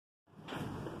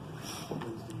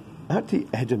at the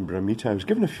Edinburgh meet, I was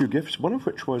given a few gifts, one of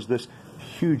which was this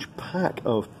huge pack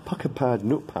of Puckapad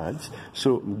notepads,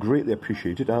 so greatly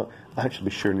appreciated. I'll actually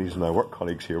be sharing these with my work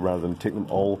colleagues here rather than taking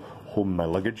them all home in my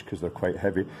luggage because they're quite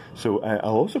heavy. So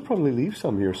I'll also probably leave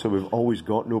some here, so we've always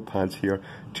got notepads here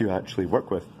to actually work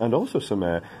with, and also some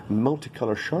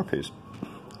multicolour Sharpies.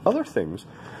 Other things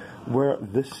were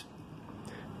this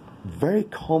very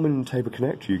common type of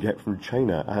connector you get from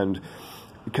China, and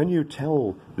can you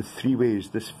tell the 3 ways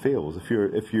this fails?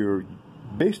 If you're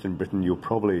based in Britain, you'll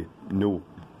probably know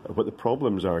what the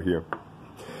problems are here.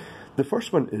 The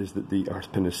first one is that the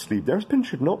earth pin is sleeved. The earth pin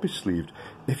should not be sleeved.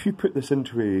 If you put this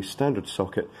into a standard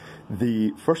socket,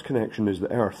 the first connection is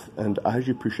the earth, and as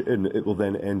you push it in, it will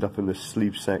then end up in the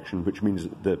sleeve section, which means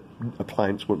that the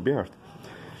appliance won't be earthed.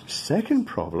 Second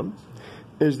problem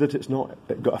is that it's not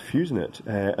got a fuse in it,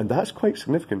 and that's quite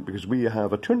significant because we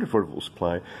have a 240 volt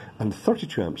supply and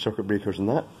 32 amp circuit breakers, and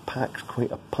that packs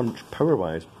quite a punch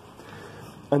power-wise.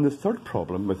 And the third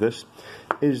problem with this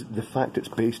is the fact it's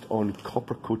based on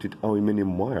copper-coated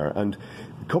aluminium wire, and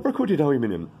copper-coated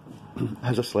aluminium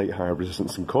has a slight higher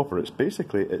resistance than copper. It's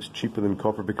cheaper than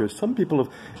copper because some people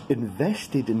have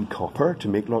invested in copper to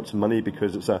make lots of money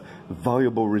because it's a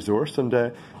valuable resource, and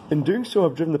in doing so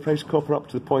I've driven the price of copper up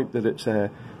to the point that it's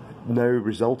now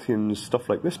resulting in stuff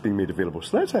like this being made available.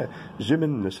 So let's zoom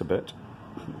in this a bit,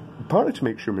 partly to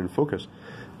make sure we're in focus,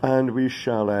 and we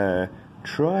shall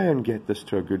try and get this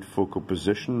to a good focal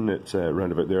position. It's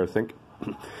round about there, I think.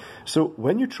 So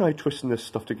when you try twisting this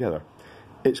stuff together,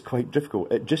 it's quite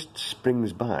difficult. It just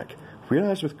springs back.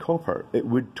 Whereas with copper, it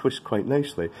would twist quite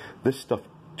nicely. This stuff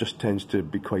just tends to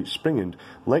be quite springing.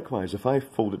 Likewise, if I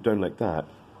fold it down like that,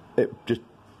 it just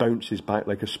bounces back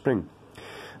like a spring.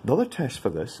 The other test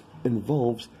for this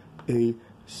involves a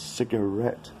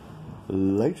cigarette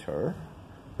lighter.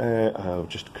 I'll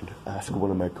just ask one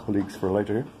of my colleagues for a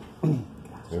lighter here.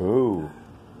 Oh.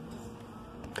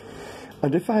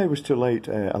 And if I was to light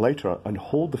a lighter and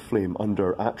hold the flame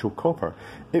under actual copper,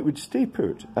 it would stay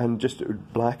put and just it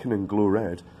would blacken and glow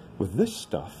red. With this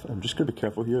stuff, I'm just going to be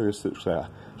careful here, this looks like a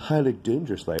highly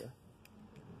dangerous lighter.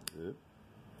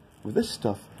 With this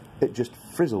stuff, it just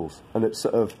frizzles and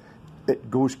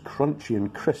it goes crunchy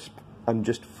and crisp and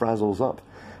just frazzles up.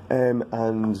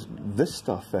 And this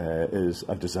stuff is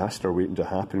a disaster waiting to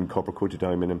happen in copper-coated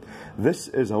aluminium. This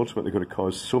is ultimately going to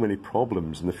cause so many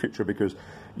problems in the future because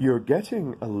you're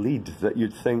getting a lead that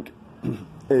you'd think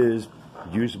is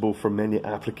usable for many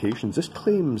applications. This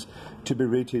claims to be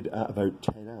rated at about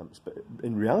 10 amps, but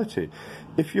in reality,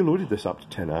 if you loaded this up to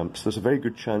 10 amps, there's a very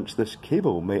good chance this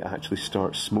cable may actually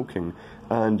start smoking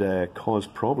and cause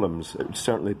problems. It would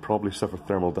certainly probably suffer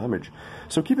thermal damage.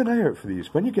 So keep an eye out for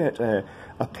these. When you get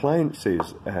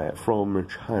appliances from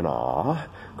China,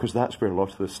 because that's where a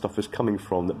lot of this stuff is coming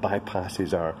from that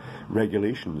bypasses our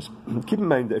regulations, keep in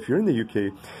mind that if you're in the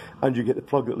UK and you get the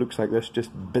plug that looks like this, just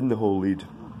bin the whole lead.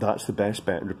 That's the best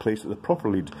bet, and replace it with a proper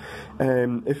lead.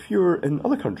 If you're in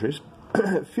other countries,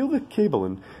 feel the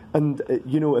cable and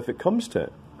you know, if it comes to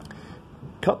it,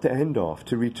 cut the end off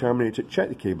to re-terminate it, check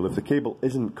the cable. If the cable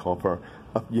isn't copper,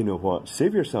 you know what,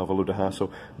 save yourself a load of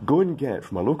hassle. Go and get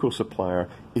from a local supplier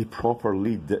a proper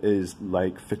lead that is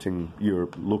like fitting your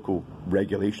local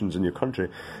regulations in your country,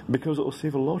 because it will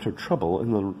save a lot of trouble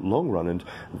in the long run, and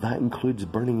that includes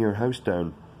burning your house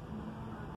down.